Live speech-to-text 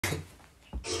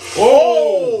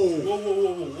Oh! Whoa, whoa,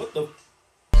 whoa, whoa. What the?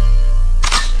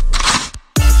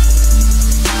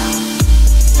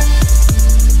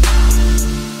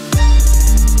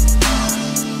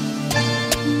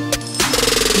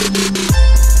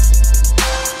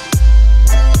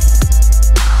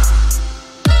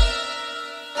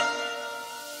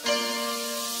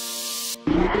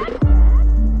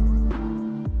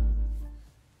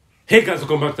 Hey guys,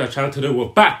 welcome back to our channel. Today we're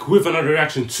back with another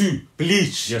reaction to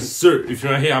Bleach. Yes sir. If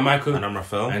you're not here, I'm Michael. And I'm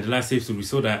Raphael. And the last episode we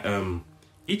saw that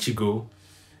Ichigo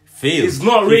failed. It's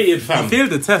not rated, fam. He failed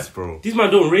the test, bro. These man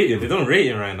don't rate him. They don't rate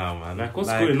him right now, man. Like, what's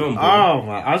going on, bro? Oh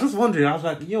man, I was just wondering. I was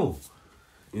like, yo,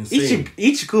 insane.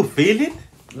 Ichigo failing?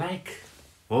 Like,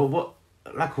 what?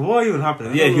 Like, what even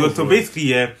happened? Yeah, he was so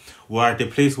basically we're at the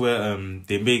place where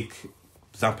they make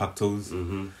Zanpakutos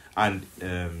and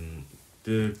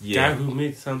the guy who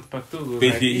made Zanpakuto was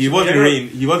basically like, he wasn't rating.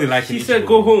 He wasn't like. He said,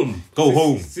 "Go home. Go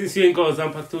home. Since you ain't got a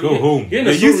Zanpakuto, go home.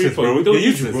 You're useless, bro. We don't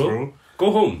need you, bro.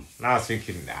 Go home." Now I was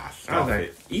thinking, nah, stop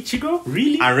it. Ichigo,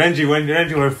 really? And Renji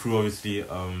went through, obviously.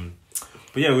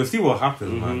 But yeah, we'll see what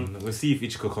happens, man. We'll see if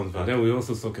Ichigo comes back. And then we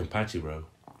also saw Kenpachi, bro.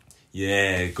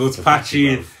 Yeah, go to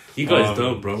Pachi. He got his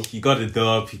dub, bro. He got the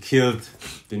dub. He killed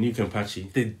the new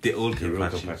Kenpachi. The old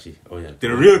Kenpachi. Oh yeah.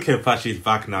 The real Kenpachi is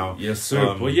back now. Yes,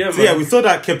 sir. But yeah, man. So yeah, we saw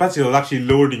that Kenpachi was actually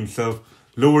lowering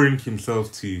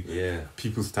himself to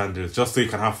people's standards just so he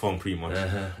can have fun, pretty much.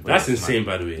 That's insane,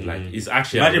 by the way. Like, it's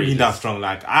actually imagine being that strong.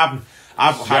 Like I've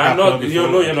had that problem before.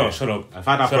 No, you're not. Shut up. I've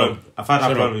had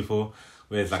that problem before.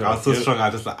 Where it's like I was so strong, I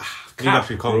was just like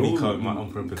actually can't be my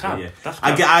own purpose. Yeah,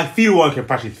 I feel what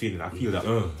Kenpachi's feeling. I feel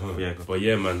that. But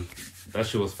yeah, man, that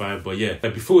shit was fine. But yeah,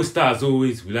 before we start, as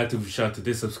always, we like to give a shout out to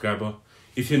this subscriber.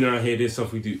 If you're not here, there's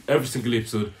something we do every single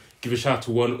episode. Give a shout out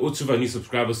to one or two of our new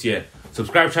subscribers. Yeah,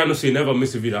 subscribe channel so you never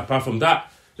miss a video. Apart from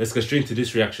that, let's get straight into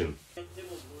this reaction.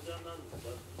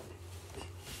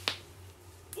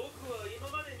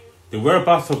 The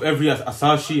whereabouts of every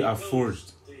Asashi are forged.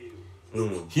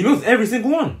 He knows every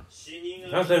single one.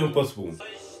 That's not even possible.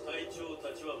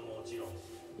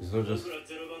 It's not just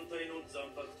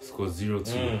score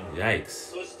 0-2.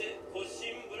 Yikes.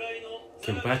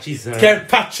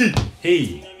 Kenpachi.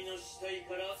 Hey.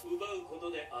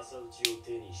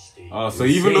 Oh, so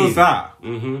he even knows that.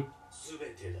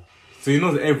 So he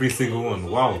knows every single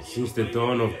one. Wow. Since the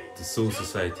dawn of the Soul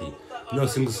Society, no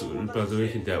single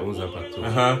representation their own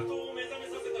Zanpakuto.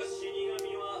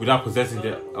 Without possessing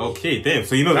the... Okay, damn.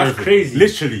 So you know that's crazy.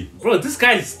 Literally. Bro, this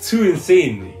guy is too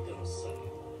insane.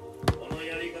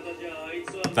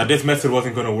 That this method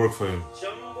wasn't going to work for him.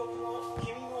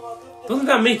 Doesn't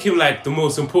that make him like the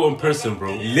most important person,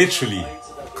 bro? Literally.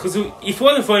 Because if it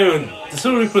wasn't for him, the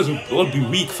Soul Reapers would all be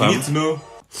weak, fam. You need to know.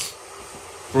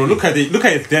 Bro, look at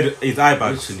his eye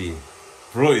bag. Literally.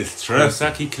 Bro, it's stressed.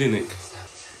 Saki Clinic.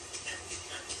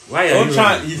 Why are you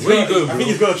I think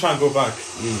he's going to try and go back.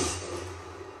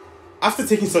 After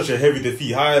taking such a heavy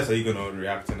defeat, how else are you going to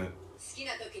react in it?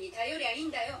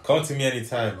 Come to me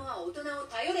anytime. I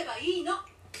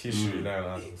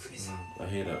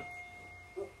hear that.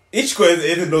 Ichigo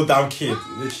isn't no damn kid.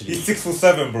 Literally. He's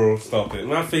 6'7", bro. Stop it.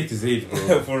 Man faked his age,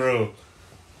 bro. For real.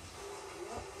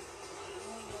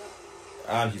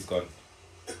 And he's gone.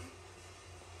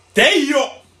 There you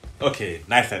go! Okay,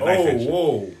 nice head, nice head.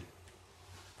 Whoa.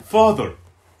 Father.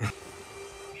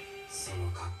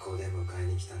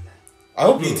 I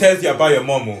hope he tells you about your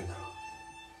mom,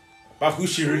 about who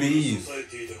she really is.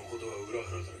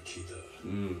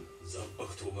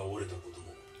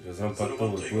 Your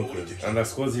Zanpakuto was broken. And that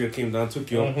Squazio came down,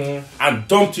 took you up, and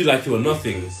dumped you like you were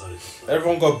nothing.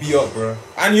 Everyone got beat up, bro.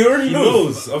 And he already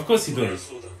knows. Of course he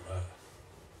does.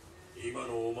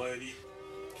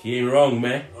 He ain't wrong,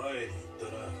 man.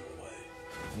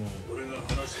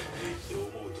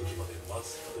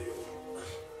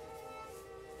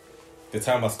 The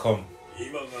time has come.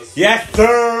 Yes,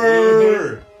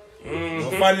 sir!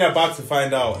 We're finally about to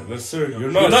find out. Yes, sir.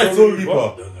 You're not a Soul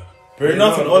Reaper. But you're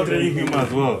not an ordinary human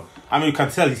as well. I mean, you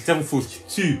can tell he's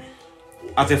 7'2"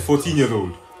 as a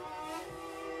 14-year-old.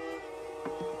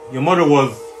 Your mother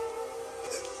was...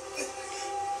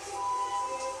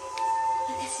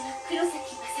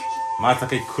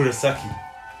 Masake Kurosaki.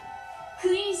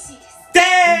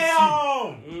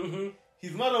 Damn!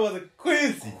 His mother was a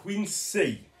Quincy.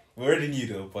 Quincy. We already knew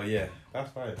though, but yeah,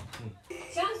 that's fine.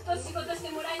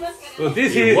 So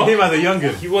this is him as a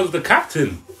youngin. He was the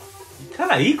captain.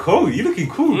 He cool. You looking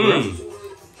cool, bro.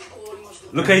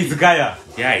 Look at his Gaia.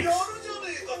 Yikes.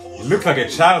 He looks like a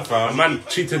child, fam. A man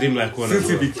treated him like one. Since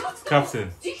he be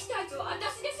captain.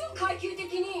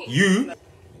 You?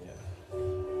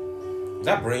 Is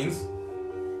that brains?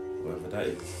 Whatever that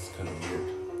is, it's kind of weird.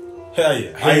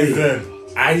 Hey, Aizen.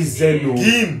 Aizen.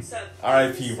 Gin.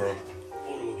 R.I.P. bro.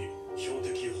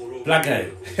 Black guy.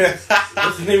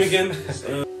 What's his name again?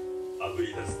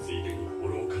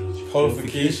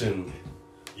 Qualification.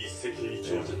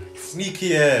 Sneaky,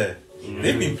 yeah.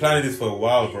 They've been planning this for a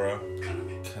while, bro.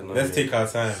 Let's take our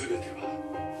time.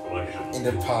 In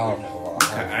the palm. Look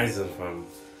at Aizen, fam.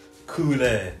 Cool,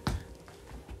 eh?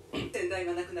 So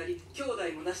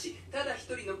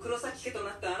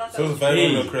it's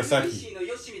Viola no Kurosaki.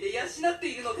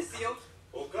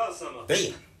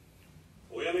 Damn.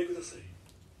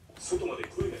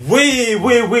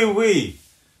 Wait.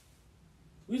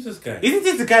 Who's this guy? Isn't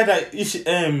this the guy that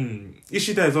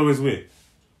Ishida is always with?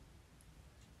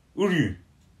 Uryu.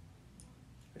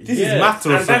 This is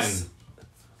master or something.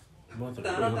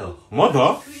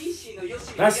 Mother?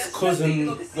 That's cousin.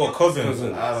 What, cousin?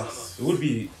 It would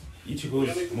be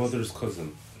Ichigo's mother's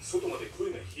cousin.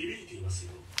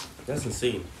 That's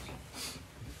insane.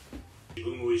 The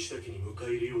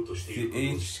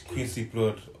aged quincy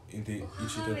blood in the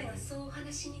Ichida.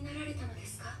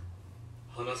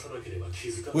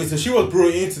 Wait, so she was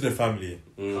brought into the family?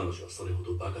 Look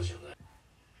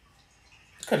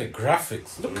at the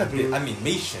graphics. Look at the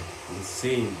animation.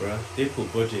 Insane, bruh. They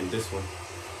put budget in this one.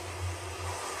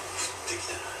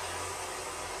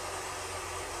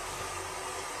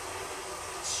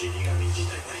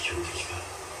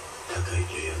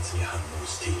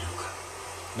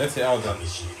 Let's say out then.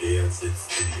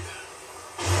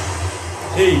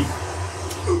 Hey!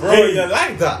 Bro, Hey. you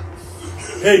like that?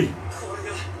 Hey!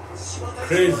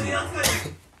 Crazy.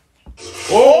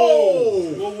 Oh!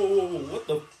 Whoa. What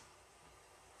the?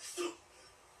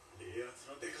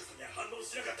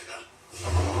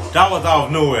 That was out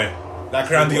of nowhere. Like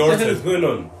around the What the hell is altar. going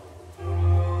on?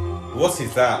 What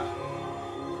is that?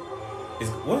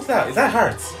 What's that? Is that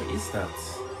heart? What is that?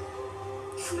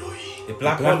 The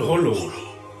black Black hollow. Hollow.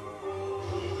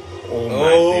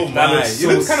 Oh days. my. looks It so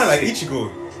looks kind of like sick.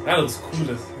 Ichigo. That looks cool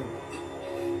as hell.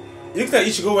 It looks like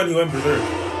Ichigo when he went berserk.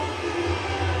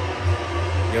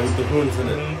 Yeah, with the horns in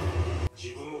it.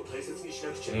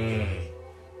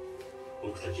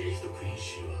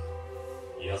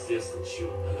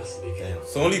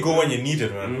 So only go when you need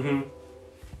it, man. Mm-hmm.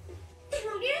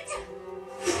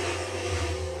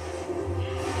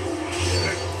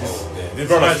 This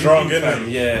brother's strong, isn't it?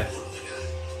 Yeah.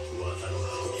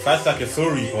 Fights like a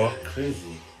soul reaper.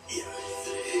 Crazy.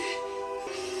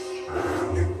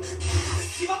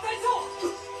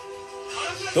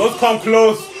 Don't come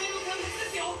close.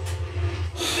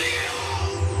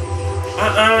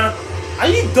 Are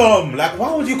you dumb? Like,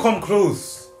 why would you come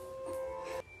close?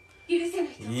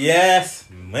 Yes,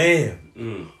 man.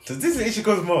 So this is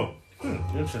Ichigo's mom.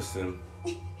 Interesting.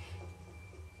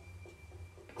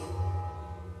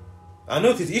 I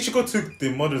noticed Ichigo took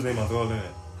the mother's name as well, didn't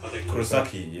it?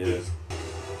 Kurosaki. Yeah.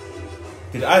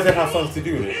 Did Isaac have something to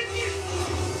do with it?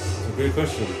 It's a great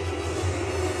question.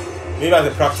 Maybe as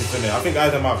a practice, didn't it? I think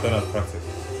Isaac might have done it as a practice.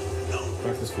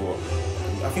 Practice for what?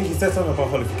 I think he said something about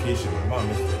qualification. I might have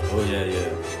missed it. Oh, yeah.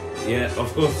 Yeah,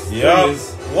 of course. Yeah. There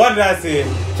is. What did I say?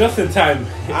 Just in time.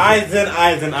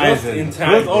 Aizen. Just in time.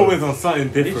 He was always on something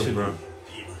different, Literally. bro.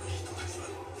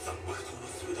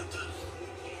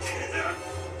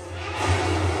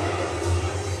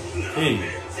 Hey.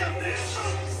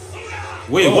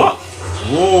 Wait, Oh. what?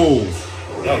 Whoa.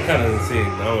 That was kind of insane.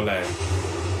 I won't lie.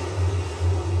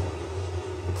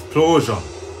 Explosion.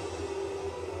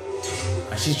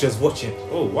 And she's just watching.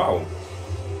 Oh, wow.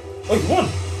 Oh, he won.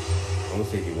 I don't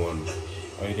think he won.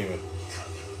 How you doing?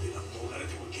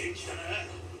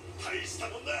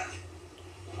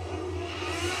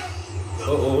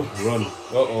 Run.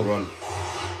 Run.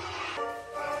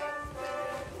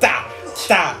 Da.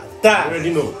 I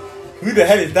already know. Who the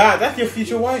hell is that? That's your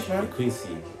future wife, man. Quincy.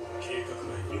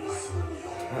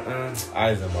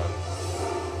 Aizen, man.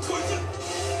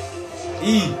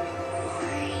 E.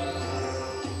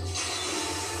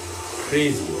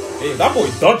 Crazy. Hey, that boy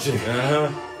dodging.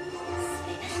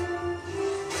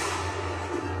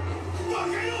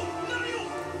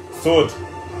 Sword.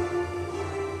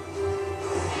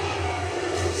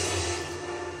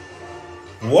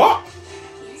 What?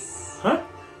 Huh?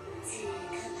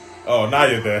 Oh, now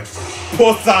you're there.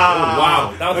 Posa! Oh,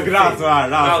 wow. That was Look at that smart.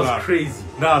 That was crazy.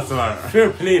 That's smart. Fair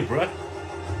play, bruh.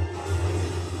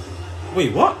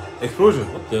 Wait, what? Explosion.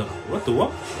 What the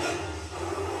what?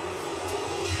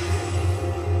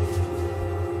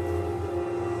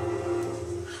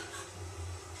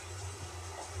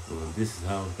 Oh, this is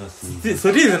how that's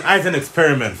So this is an Aizen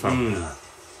experiment, fam.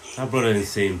 That brother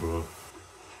insane, bro.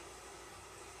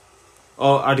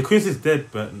 Oh, are the queens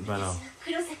dead by now?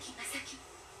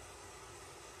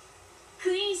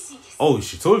 Oh,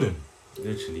 she told him.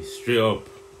 Literally, straight up.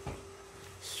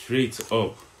 Straight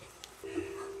up.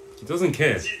 He doesn't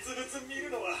care.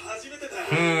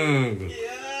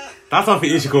 That's something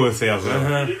Ichigo would say as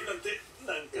well.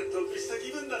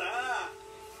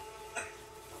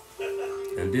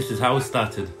 And this is how it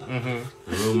started. The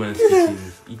romance between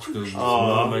Ichigo's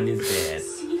mom and his dad.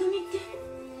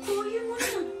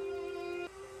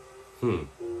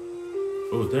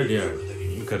 Oh, there they are.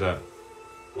 Look at that.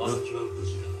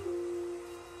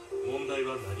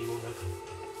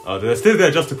 Oh, they're still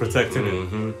there just to protect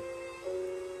him.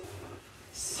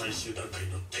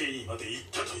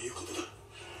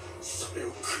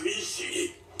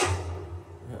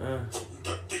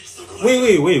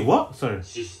 Wait, what? Sorry.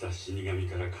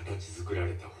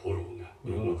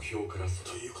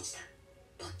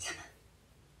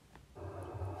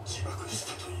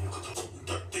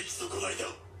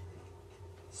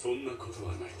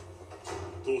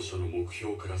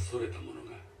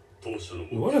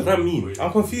 What does that mean?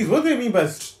 I'm confused. What do they mean by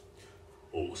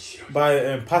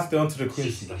passed it on to the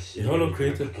quincy? The Hollow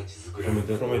created from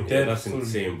a dead. That's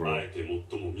insane, bro.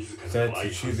 Said to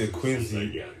choose a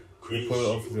quincy. Pull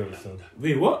off the episode.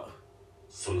 Wait, what?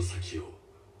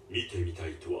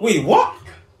 Wait, what?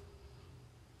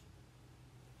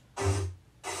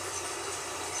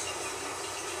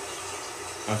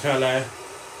 I can't lie.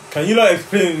 Can you not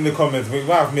explain in the comments? We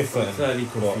might have missed something. I'm slightly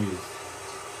confused.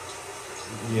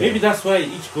 Yeah. Maybe that's why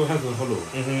Ichigo has a hollow.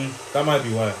 That might be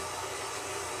why.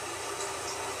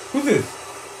 Who's this?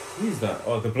 Who is that?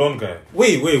 Oh, the blonde guy.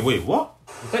 Wait, what?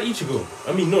 Is that Ichigo?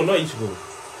 I mean, no, not Ichigo.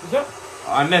 Who's that?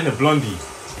 And then the blondie.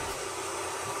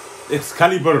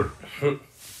 Excalibur.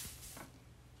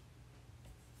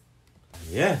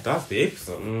 Yeah, that's the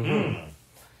episode.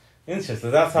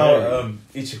 Interesting. That's how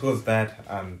Ichigo's dad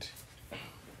and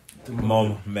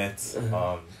mom met.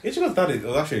 Ichigo's dad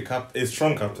was actually a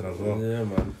strong captain as well. Yeah,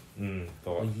 man.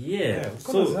 So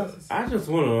I just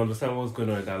want to understand what's going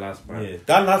on in that last part. Yeah,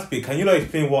 that last bit. Can you not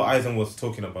explain what Aizen was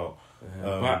talking about?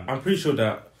 But I'm pretty sure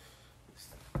that.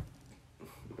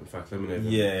 In fact, let me know.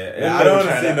 I don't want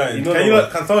to say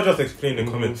that. Can someone just explain in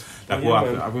the comments? Like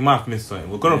we might have missed something.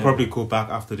 We're gonna probably go back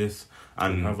after this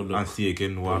and have a look and see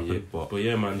again what happened. But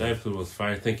yeah, man, that episode was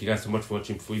fire. Thank you guys so much for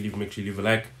watching. Before you leave, make sure you leave a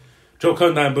like. Drop a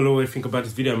comment down below what you think about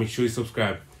this video and make sure you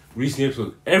subscribe. Releasing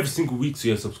episodes every single week,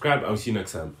 so subscribe. I'll see you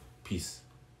next time. Peace.